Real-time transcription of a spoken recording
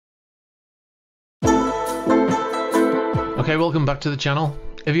Okay, welcome back to the channel.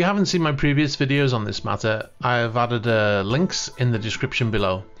 If you haven't seen my previous videos on this matter, I have added links in the description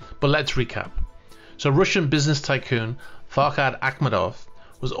below. But let's recap. So Russian business tycoon Farkhad Akhmedov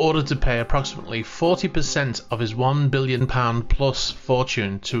was ordered to pay approximately 40% of his £1 billion plus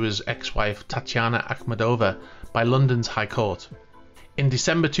fortune to his ex-wife Tatyana Akhmedova by London's High Court. In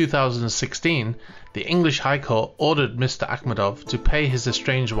December 2016, the English High Court ordered Mr. Akhmedov to pay his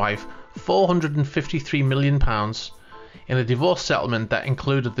estranged wife £453 million in a divorce settlement that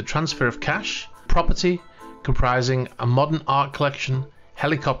included the transfer of cash, property comprising a modern art collection,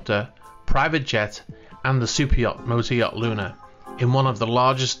 helicopter, private jet, and the superyacht motor yacht Luna, in one of the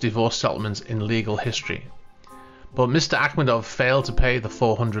largest divorce settlements in legal history. But Mr. Akhmedov failed to pay the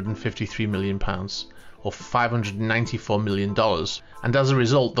 £453 million, or $594 million, and as a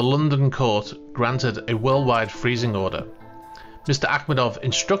result the London court granted a worldwide freezing order. Mr. Akhmedov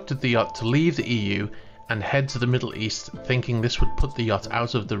instructed the yacht to leave the EU and head to the Middle East, thinking this would put the yacht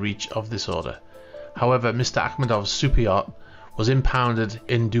out of the reach of this order. However, Mr. Akhmedov's superyacht was impounded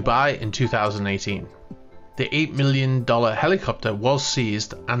in Dubai in 2018. The $8 million helicopter was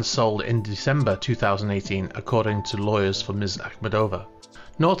seized and sold in December 2018, according to lawyers for Ms. Akhmedova.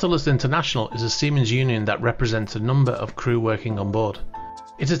 Nautilus International is a seamen's union that represents a number of crew working on board.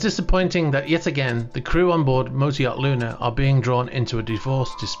 It is disappointing that yet again the crew on board motor yacht Luna are being drawn into a divorce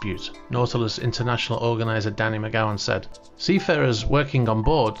dispute, Nautilus International organizer Danny McGowan said. Seafarers working on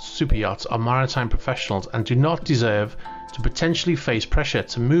board superyachts are maritime professionals and do not deserve to potentially face pressure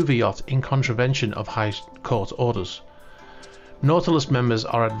to move a yacht in contravention of High Court orders. Nautilus members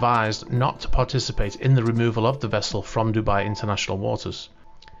are advised not to participate in the removal of the vessel from Dubai international waters.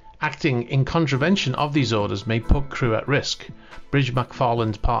 Acting in contravention of these orders may put crew at risk, Bridge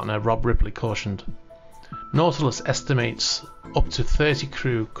McFarland's partner Rob Ripley cautioned. Nautilus estimates up to 30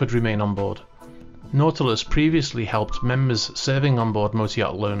 crew could remain on board. Nautilus previously helped members serving on board motor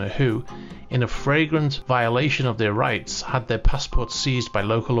yacht Luna who, in a flagrant violation of their rights, had their passports seized by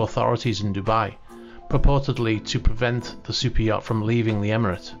local authorities in Dubai, purportedly to prevent the superyacht from leaving the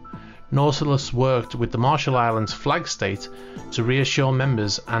emirate. Nautilus worked with the Marshall Islands flag state to reassure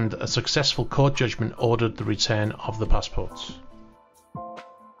members, and a successful court judgment ordered the return of the passports.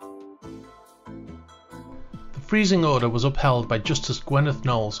 The freezing order was upheld by Justice Gwyneth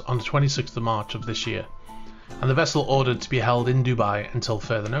Knowles on the 26th of March of this year, and the vessel ordered to be held in Dubai until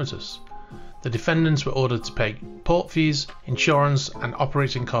further notice. The defendants were ordered to pay port fees, insurance, and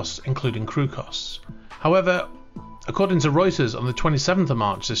operating costs, including crew costs. However, according to Reuters, on the 27th of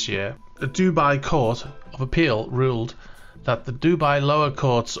March this year, the Dubai Court of Appeal ruled that the Dubai lower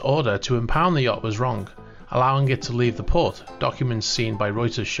court's order to impound the yacht was wrong, allowing it to leave the port, documents seen by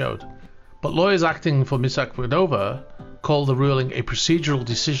Reuters showed. But lawyers acting for Ms. Akhmedova called the ruling a procedural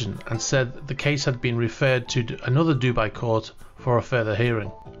decision and said the case had been referred to another Dubai court for a further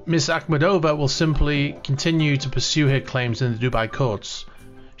hearing. Ms. Akhmedova will simply continue to pursue her claims in the Dubai courts.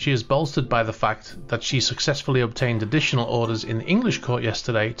 She is bolstered by the fact that she successfully obtained additional orders in the English court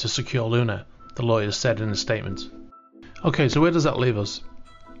yesterday to secure Luna, the lawyers said in a statement. Okay, so where does that leave us?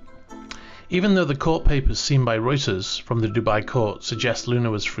 Even though the court papers seen by Reuters from the Dubai court suggest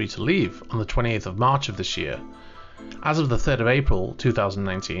Luna was free to leave on the 28th of March of this year, as of the 3rd of April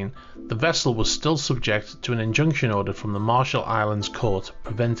 2019, the vessel was still subject to an injunction order from the Marshall Islands court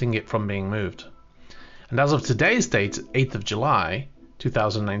preventing it from being moved. And as of today's date, 8th of July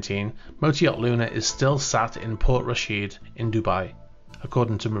 2019, motor yacht Luna is still sat in Port Rashid in Dubai,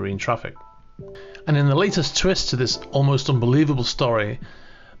 according to Marine Traffic. And in the latest twist to this almost unbelievable story,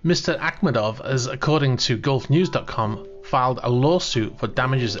 Mr. Akhmedov has, according to Gulfnews.com, filed a lawsuit for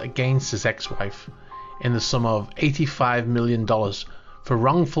damages against his ex-wife in the sum of $85 million for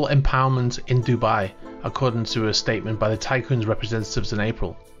wrongful impoundment in Dubai, according to a statement by the tycoon's representatives in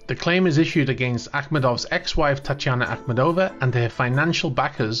April. The claim is issued against Akhmedov's ex-wife Tatyana Akhmedova and her financial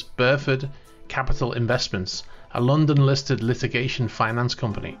backers Burford Capital Investments, a London-listed litigation finance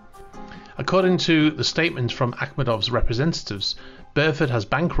company. According to the statement from Akhmedov's representatives, Burford has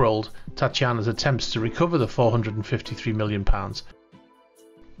bankrolled Tatyana's attempts to recover the £453 million.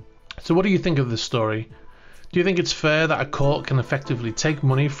 So what do you think of this story? Do you think it's fair that a court can effectively take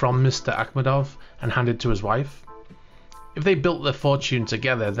money from Mr. Akhmedov and hand it to his wife? If they built their fortune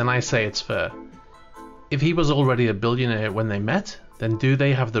together, then I say it's fair. If he was already a billionaire when they met, then do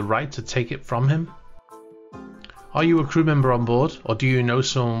they have the right to take it from him? Are you a crew member on board, or do you know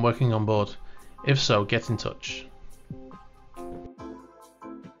someone working on board? If so, get in touch.